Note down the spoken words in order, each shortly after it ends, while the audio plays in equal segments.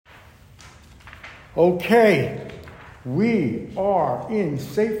Okay, we are in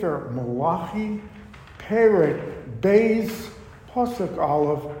Sefer Malachi, Perek Beis, Pasuk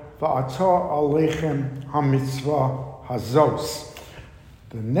Aleph, Va'ata Aleichem HaMitzvah Hazos.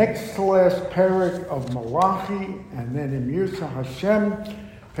 The next to last Perek of Malachi, and then in Yirtzeh Hashem,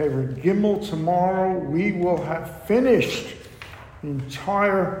 Perek Gimel tomorrow, we will have finished the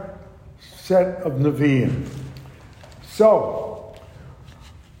entire set of Nevi'im. So,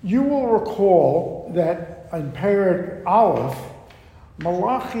 you will recall that in Perek Aleph,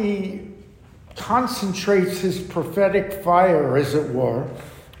 Malachi concentrates his prophetic fire, as it were,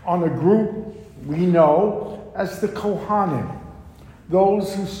 on a group we know as the Kohanim,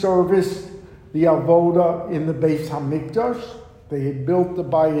 those who serviced the Avodah in the Beis HaMikdash. They had built the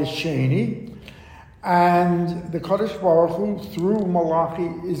Bayis Sheni, and the Kadosh Baruch Hu, through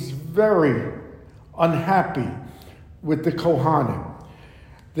Malachi, is very unhappy with the Kohanim.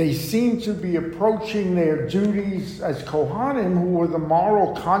 They seem to be approaching their duties as Kohanim, who were the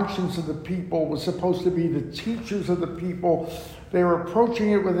moral conscience of the people, were supposed to be the teachers of the people. They were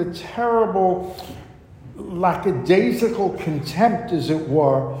approaching it with a terrible, lackadaisical contempt, as it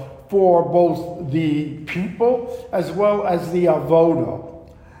were, for both the people as well as the Avodah.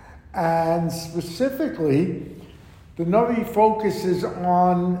 And specifically, the Navi focuses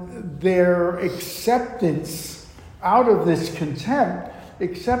on their acceptance out of this contempt,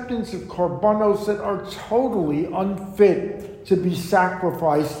 acceptance of korbanos that are totally unfit to be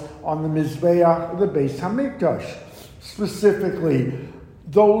sacrificed on the Mizbeach of the Beis HaMikdash. Specifically,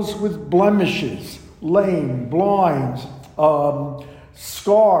 those with blemishes, lame, blind,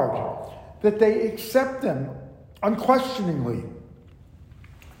 scarred, that they accept them unquestioningly.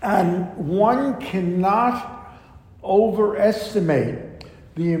 And one cannot overestimate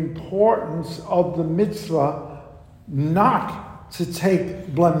the importance of the mitzvah not to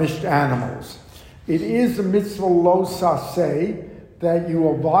take blemished animals. It is a mitzvah lo saseh, that you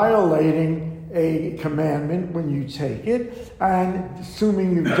are violating a commandment when you take it, and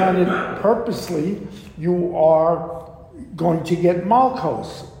assuming you've done it purposely, you are going to get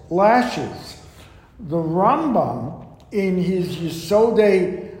malchos, lashes. The Rambam, in his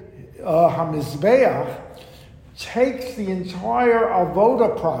Yesodei HaMizbeach, takes the entire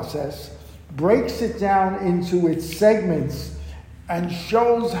avodah process, breaks it down into its segments, and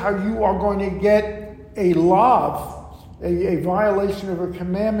shows how you are going to get a lav, a violation of a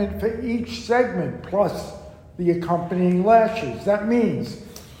commandment for each segment, plus the accompanying lashes. That means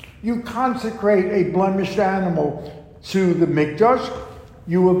you consecrate a blemished animal to the mikdash,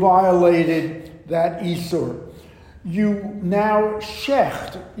 you have violated that isur. You now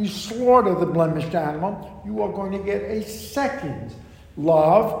shecht, you slaughter the blemished animal, you are going to get a second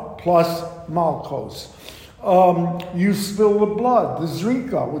lav plus malchos. You spill the blood, the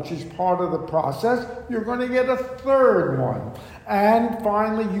zrika, which is part of the process, you're going to get a third one. And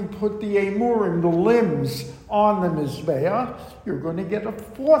finally, you put the emurim, the limbs, on the mizbeach, you're going to get a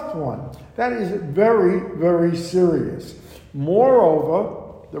fourth one. That is very, very serious.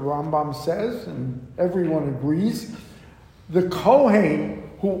 Moreover, the Rambam says, and everyone agrees, the Kohen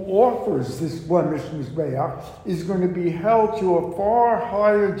who offers this blemished mizbeach is going to be held to a far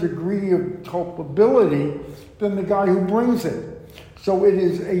higher degree of culpability than the guy who brings it. So it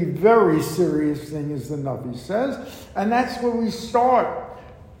is a very serious thing, as the Navi says, and that's where we start.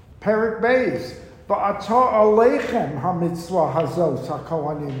 Perek Beis, Va'ata Aleichem HaMitzvah Hazos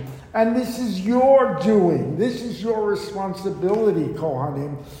HaKohanim. And this is your doing. This is your responsibility,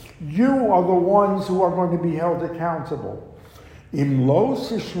 Kohanim. You are the ones who are going to be held accountable. Im lo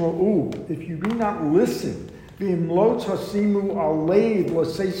tishma'u, if you do not listen, v'im lo tasimu alev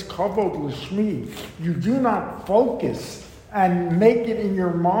l'seis kavod l'shmi, you do not focus and make it in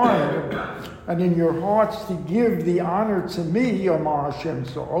your mind and in your hearts to give the honor to me, Yomar Hashem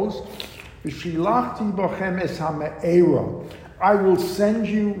So'os, v'shilachti b'chem es ha'me'era, I will send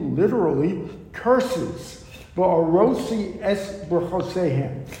you, literally, curses, v'arosi es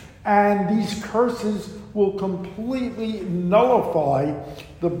brachoseihem, and these curses will completely nullify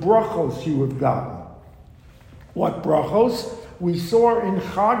the brachos you have gotten. What brachos? We saw in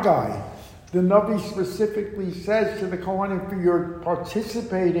Chagai, the Navi specifically says to the Kohanim, for your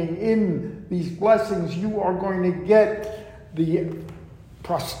participating in these blessings, you are going to get the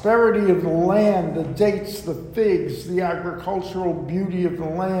prosperity of the land, the dates, the figs, the agricultural beauty of the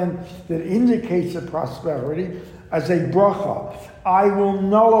land that indicates a prosperity as a bracha. I will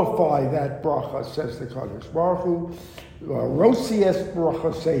nullify that bracha, says the Kadosh Baruch Hu. Rosi es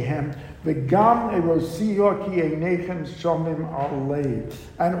brachasehem, v'gam erosiya ki einechem shomim alev.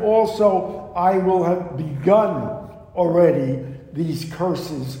 And also, I will have begun already these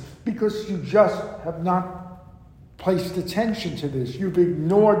curses because you just have not placed attention to this. You've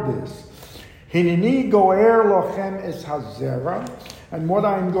ignored this. Hineni goer lochem es hazera, and what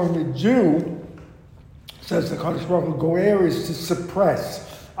I'm going to do, says the Kadosh Baruch Hu, goer is to suppress.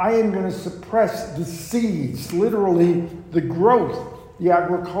 I am going to suppress the seeds, literally the growth, the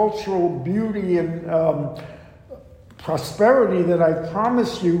agricultural beauty and prosperity that I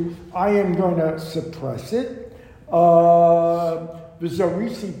promise you. I am going to suppress it.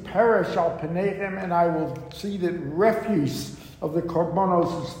 V'zorisi perish al penechem, and I will see that refuse of the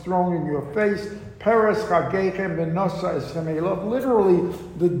korbanos is thrown in your face. Peres chagechem v'nosa eschem elov. Literally,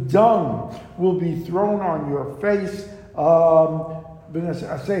 the dung will be thrown on your face.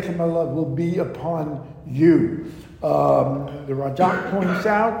 Asechem elov will be upon you. The Radak points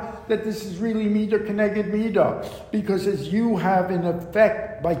out that this is really midah keneged midah, because as you have in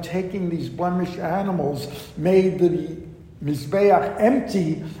effect, by taking these blemished animals, made the Mizbeach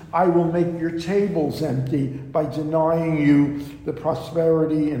empty, I will make your tables empty by denying you the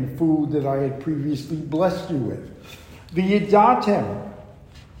prosperity and food that I had previously blessed you with. V'yidatem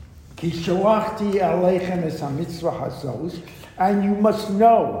ki shalachti aleichem es hamitzvah hazos, and you must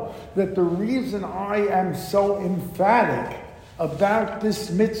know that the reason I am so emphatic about this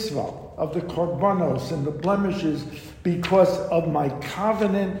mitzvah of the korbanos and the blemishes, because of my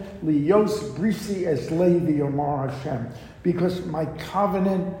covenant liyos brisi es Levi Omar Hashem, because my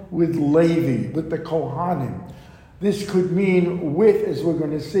covenant with Levi, with the Kohanim. This could mean with, as we're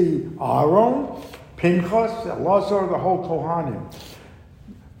going to see, Aaron, Pinchas, Elazar, the whole Kohanim.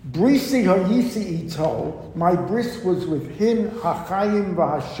 Brisi hayisi ito, my bris was with him, hachayim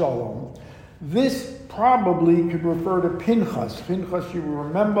v'hashalom. This probably could refer to Pinchas. Pinchas, you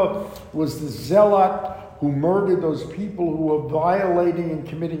remember, was the zealot who murdered those people who were violating and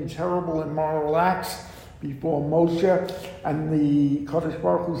committing terrible immoral acts before Moshe. And the Kadosh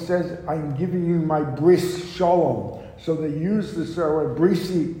Baruch Hu says, I'm giving you my bris shalom. So they use this word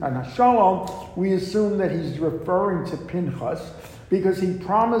brisi and shalom. We assume that he's referring to Pinchas, because he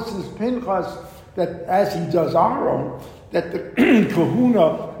promises Pinchas that, as he does Aaron, that the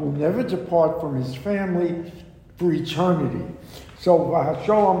kahuna will never depart from his family for eternity. So,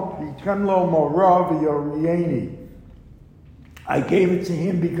 v'hashalom v'yitremlo morav v'yorieni. I gave it to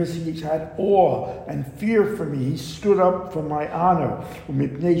him because he had awe and fear for me. He stood up for my honor.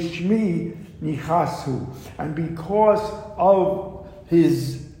 U'mipnei shmi nichasu. And because of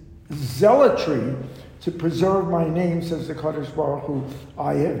his zealotry to preserve my name, says the Kadosh Baruch Hu,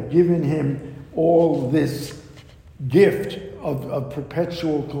 I have given him all this gift of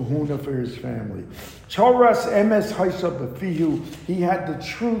perpetual kahuna for his family. Torah's emes haisa b'fihu, he had the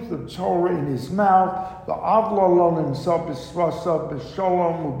truth of Torah in his mouth. The avlalon himself b'svasa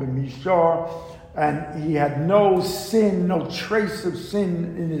b'shalom u'b'mishar, and he had no sin, no trace of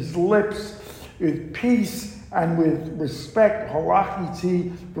sin in his lips, with peace and with respect.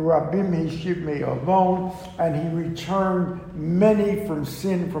 Halachiti b'rabim hishiv me'avon, and he returned many from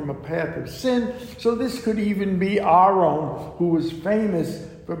sin, from a path of sin. So this could even be Aaron, who was famous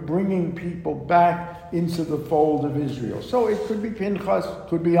for bringing people back into the fold of Israel. So it could be Pinchas,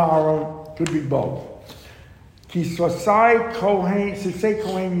 could be Aaron, could be both. Ki sasai kohen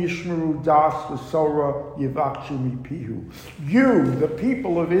yishmeru das v'sora yivakshu mipihu. You, the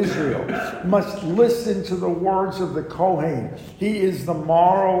people of Israel, must listen to the words of the Kohen. He is the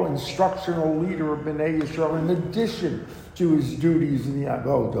moral, instructional leader of Bnei Yisrael, in addition to his duties in the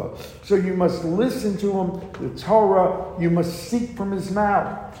Avodah. So you must listen to him. The Torah, you must seek from his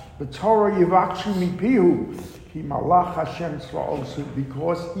mouth. The Torah yivakshu mipihu. He malach Hashem tzva'osu,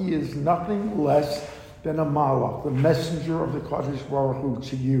 because he is nothing less than a malach, the messenger of the Kadosh Baruch Hu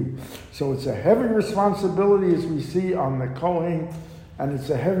to you. So it's a heavy responsibility, as we see, on the Kohen, and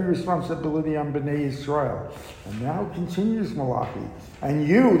it's a heavy responsibility on Bnei Israel. And now continues Malachi. And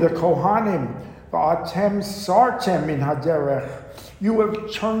you, the Kohanim, va'atem sartem min haderech, you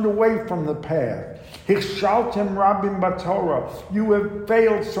have turned away from the path. Hikshaltem rabim b'Torah, you have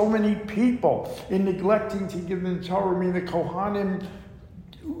failed so many people in neglecting to give them Torah. I mean, the Kohanim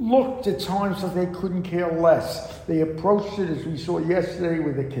looked at times that they couldn't care less. They approached it, as we saw yesterday,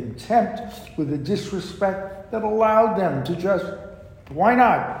 with a contempt, with a disrespect that allowed them to just, why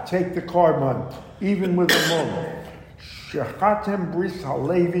not take the korban, even with a moment. Shechatem bris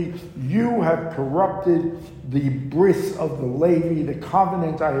halevi, you have corrupted the bris of the Levi, the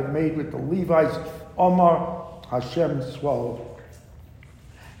covenant I have made with the Levites. Omar Hashem 12.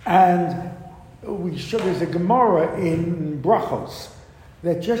 And there's a Gemara in Brachos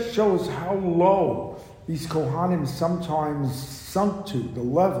that just shows how low these Kohanim sometimes sunk to, the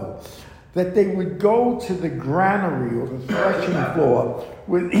level that they would go to the granary or the threshing floor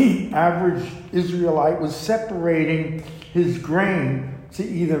where the average Israelite was separating his grain to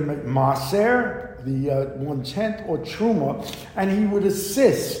either maser, the 1/10, or truma, and he would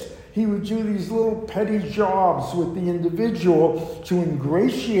assist. He would do these little petty jobs with the individual to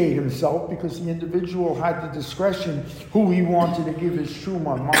ingratiate himself, because the individual had the discretion who he wanted to give his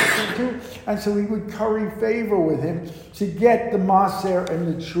truma and maser to, and so he would curry favor with him to get the maser and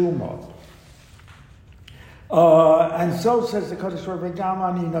the truma. And so says the Kodesh Baruch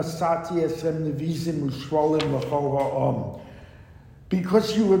Hu,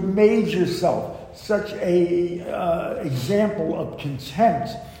 because you have made yourself such a example of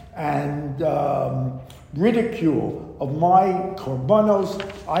contempt and ridicule of my korbanos,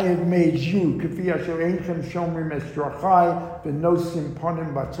 I have made you,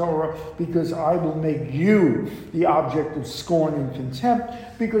 because I will make you the object of scorn and contempt,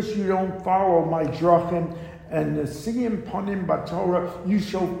 because you don't follow my drachim, and the siyim panim batorah, you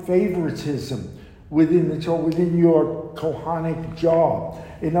show favoritism within the Torah, within your Kohanic job.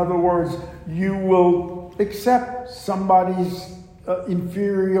 In other words, you will accept somebody's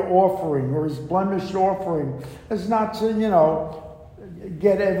inferior offering or his blemished offering as not to,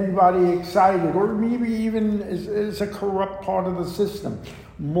 get everybody excited, or maybe even as a corrupt part of the system.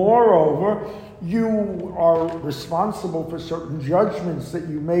 Moreover, you are responsible for certain judgments that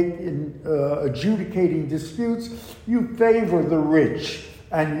you make in adjudicating disputes. You favor the rich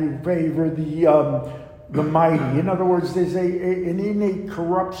and you favor the mighty. In other words, there's an innate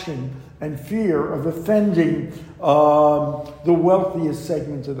corruption and fear of offending the wealthiest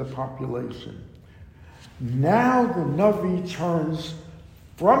segment of the population. Now the Navi turns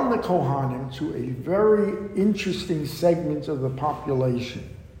from the Kohanim to a very interesting segment of the population.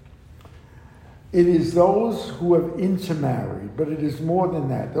 It is those who have intermarried, but it is more than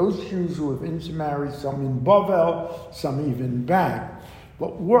that. Those Jews who have intermarried, some in Bavel, some even back.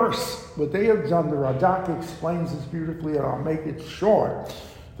 But worse, what they have done, the Radak explains this beautifully, and I'll make it short.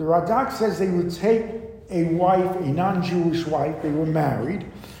 The Radak says they would take a wife, a non-Jewish wife, they were married,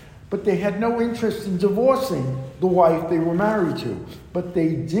 but they had no interest in divorcing the wife they were married to. But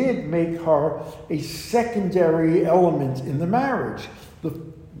they did make her a secondary element in the marriage. The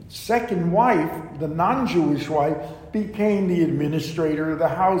second wife, the non-Jewish wife, became the administrator of the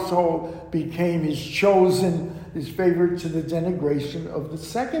household, became his favorite, to the denigration of the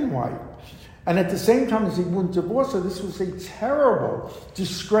second wife. And at the same time as he wouldn't divorce her, this was a terrible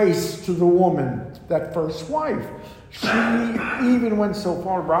disgrace to the woman, that first wife. She even went so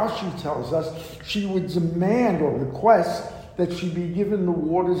far, Rashi tells us, she would demand or request that she be given the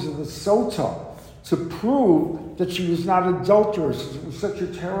waters of the Sota to prove that she was not adulterous. It was such a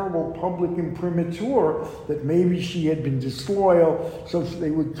terrible public imprimatur that maybe she had been disloyal, so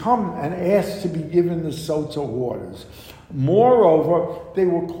they would come and ask to be given the Sota waters. Moreover, they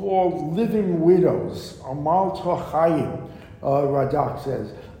were called living widows, Amal Tochayim, Radak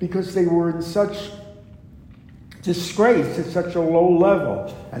says, because they were in such disgrace at such a low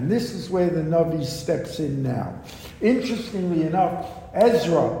level. And this is where the Navi steps in now. Interestingly enough,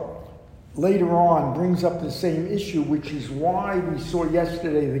 Ezra later on brings up the same issue, which is why we saw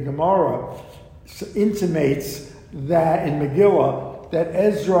yesterday the Gemara intimates that in Megillah that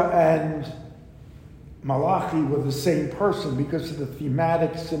Ezra and Malachi were the same person because of the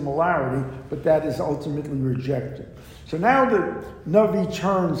thematic similarity, but that is ultimately rejected. So now the Navi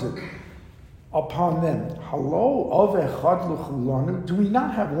turns it upon them. Hello, Avechad l'chulanu. Do we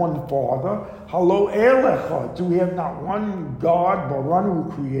not have one Father? Hello, Elechad. Do we have not one God, Baranu,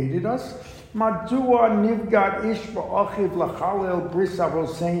 who created us? Madua nivgad ish ba'achiv lachalel bris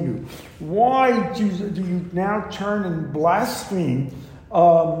avosenu. Why do you now turn and blaspheme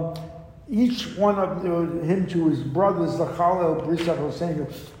each one of him to his brothers, lachalel bris avosenu,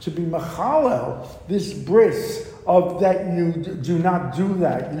 to be machalel this bris of that you do not do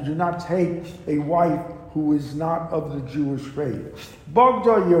that. You do not take a wife who is not of the Jewish faith.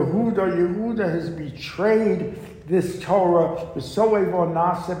 Bogda Yehuda has betrayed this Torah.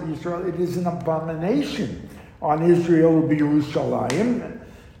 It is an abomination on Israel to be Yerushalayim.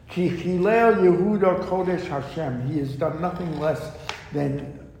 Ki chilel Yehuda Kodesh Hashem. He has done nothing less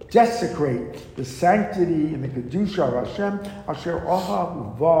than desecrate the sanctity and the kedusha of Hashem, Asher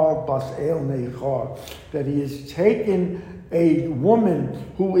Oha Uval Bas El Neichar, that he has taken a woman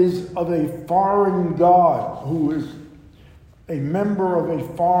who is of a foreign god, who is a member of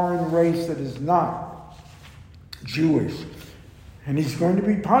a foreign race that is not Jewish. And he's going to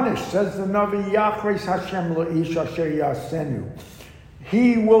be punished. Says the Navi, Yachres Hashem La'ish Asher Yasenu.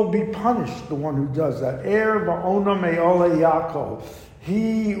 He will be punished, the one who does that. Er va'ona me'ole Yaakov.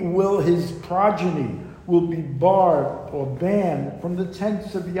 his progeny will be barred or banned from the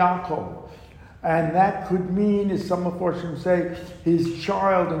tents of Yaakov. And that could mean, as some Mepharshim say, his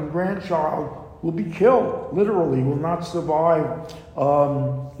child and grandchild will be killed, literally, will not survive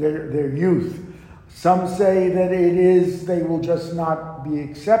their youth. Some say that it is, they will just not be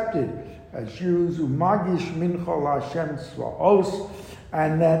accepted as Jews, umagish mincha l'Hashem tzvaos,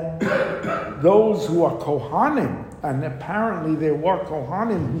 and that those who are Kohanim, and apparently there were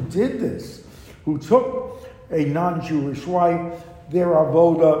Kohanim who did this, who took a non-Jewish wife, their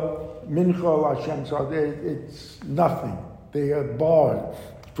avoda mincha l'Hashem tzvaos, it's nothing. They are barred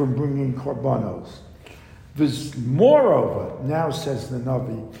from bringing korbanos. Moreover, now says the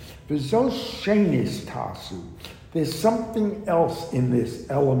Navi, v'zos shenis tasu. There's something else in this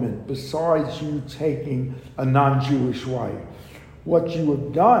element besides you taking a non-Jewish wife. What you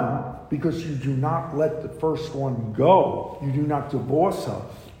have done, because you do not let the first one go, you do not divorce her,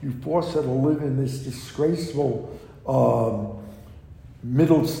 you force her to live in this disgraceful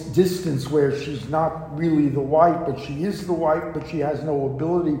middle distance where she's not really the wife, but she is the wife, but she has no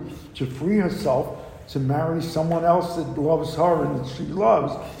ability to free herself to marry someone else that loves her and that she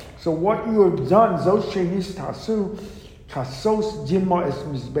loves. So what you have done, Zos Shenis Tasu, Kasos Dima Es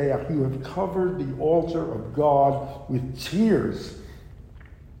Mizbeach, you have covered the altar of God with tears.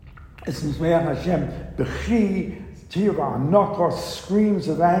 Es Mizbeach Hashem, Bechi, Tira Anokos, screams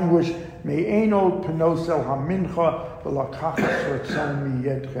of anguish, Me'enod Penosel HaMincha, V'lakachas Ratzon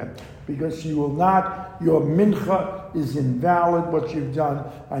Miyedchem. Because you will not, your mincha is invalid, what you've done,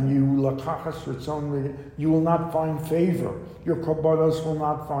 and you will not find favor. Your korbanos will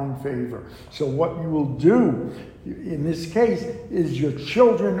not find favor. So what you will do in this case is your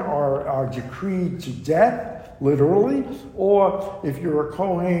children are decreed to death, literally, or if you're a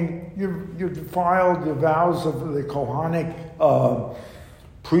Kohen, you've defiled the vows of the Kohanic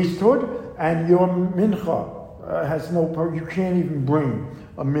priesthood, and your mincha has no power. You can't even bring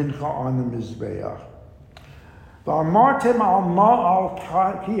a mincha on the Mizbeach. V'amartem al ma'al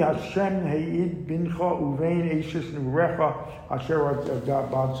ki Hashem he'id bincha uvein eishes nurecha asher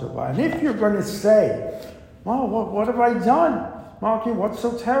batzava. And if you're going to say, well, what have I done? Malki, what's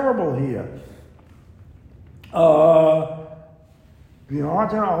so terrible here? V'amartem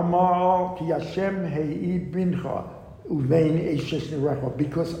al ma'al ki Hashem he'id bincha uvein eishes nurecha.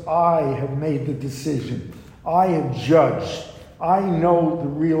 Because I have made the decision. I have judged. I know the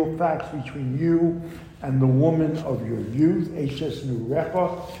real facts between you and the woman of your youth, Eshes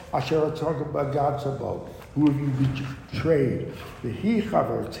Nurecha, Asher Bagatzabo, who have you betrayed? V'hi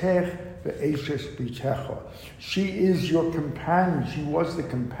chavertech ve'eshes bitecha. She is your companion. She was the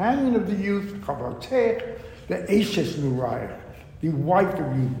companion of the youth, chavertech ve'eshes Nurecha, the wife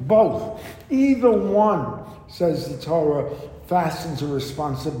of youth. Both, either one, says the Torah, fastens a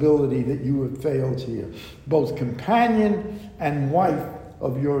responsibility that you have failed here. Both companion and wife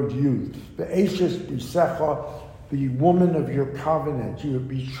of your youth. The Eshes Bisecha, the woman of your covenant. You have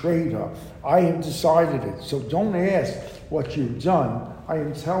betrayed her. I have decided it. So don't ask what you've done. I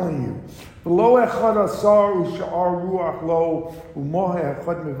am telling you. V'lo echad asar u'sha'ar ruach lo u'moh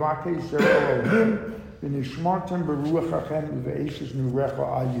echad mevakesh Elohim v'nishmartem beruach hachem v'eshes nurecha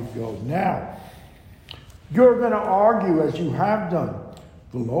al yigod. Now, you're going to argue, as you have done,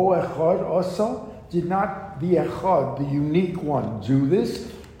 the lo echad asa, did not the echad, the unique one, do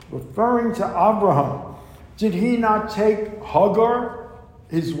this? Referring to Abraham, did he not take Hagar,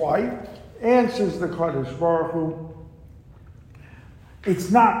 his wife? Answers the Kadosh Baruch Hu,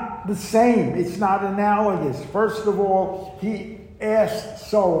 it's not the same, it's not analogous. First of all, he asked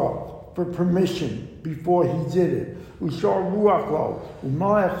Sarah for permission before he did it. And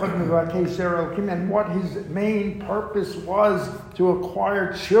what his main purpose was to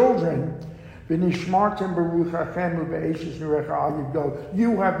acquire children. You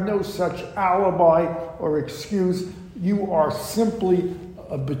have no such alibi or excuse. You are simply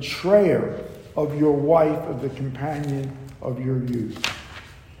a betrayer of your wife, of the companion of your youth.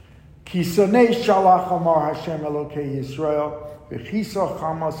 Kisonei shalach amar Hashem Elokei Yisrael.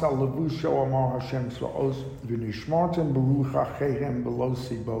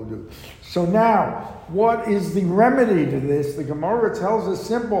 So now, what is the remedy to this? The Gemara tells us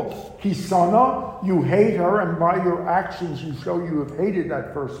simple. Kisana, you hate her, and by your actions you show you have hated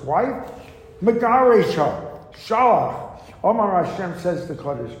that first wife. Megaresha, Shalach. Omar Hashem says to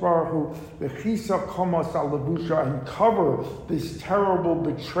Kadosh Baruch Hu, V'chisa komas al levusha, and cover this terrible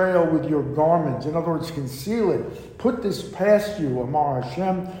betrayal with your garments. In other words, conceal it. Put this past you, Omar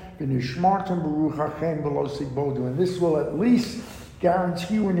Hashem, v'nishmartem beruch hachem v'lo sibodu. And this will at least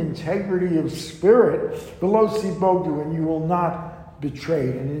guarantee you an integrity of spirit, v'lo sibodu, and you will not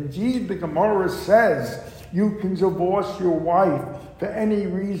betrayed. And indeed, the Gemara says you can divorce your wife for any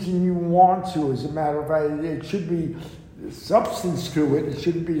reason you want to. As a matter of fact, it should be substance to it. It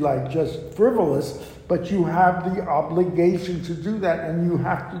shouldn't be like just frivolous, but you have the obligation to do that, and you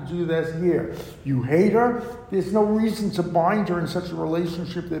have to do that here. You hate her, there's no reason to bind her in such a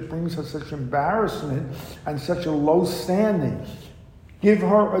relationship that brings her such embarrassment and such a low standing. Give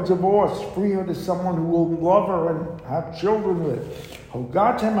her a divorce, free her to someone who will love her and have children with.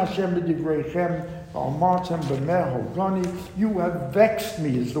 Hogatem Hashem b'divreichem, v'amartem b'meh hogani. You have vexed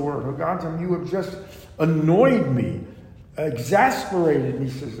me, is the word. Hogatem, you have just annoyed me, exasperated me,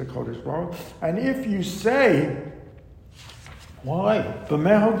 says the Kodesh Baruch. And if you say, why?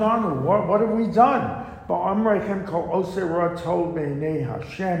 B'meh hoganu, what have we done? Ba'amreichem kol oseh ratov b'nei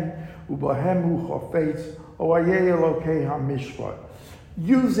Hashem, u'bahem hu chafetz, o'ayeh elokei hamishpat.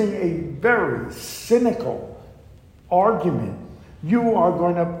 Using a very cynical argument, you are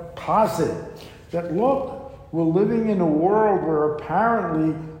going to posit that, look, we're living in a world where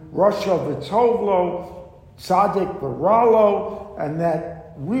apparently Rasha v'tovlo, Tzaddik v'ralo, and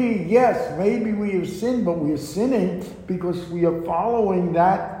that we, yes, maybe we have sinned, but we are sinning because we are following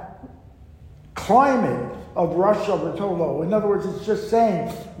that climate of Rasha v'tovlo. In other words, it's just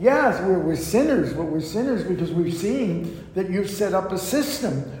saying, yes, we're sinners, but we're sinners because we've seen that you've set up a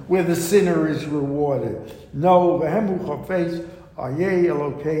system where the sinner is rewarded. No, v'hemu chafetz ayeh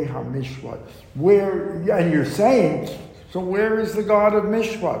elokei hamishpat. Where, and you're saying, so where is the God of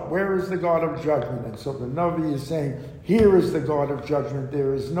Mishpat? Where is the God of judgment? And so the Navi is saying, here is the God of judgment.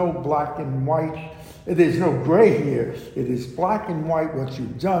 There is no black and white. There's no gray here. It is black and white what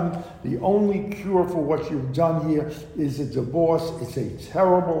you've done. The only cure for what you've done here is a divorce. It's a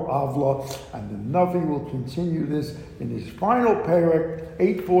terrible avla. And the Navi will continue this in his final parak,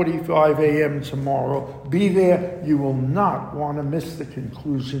 8:45 a.m. tomorrow. Be there. You will not want to miss the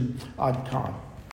conclusion. Ad Kan.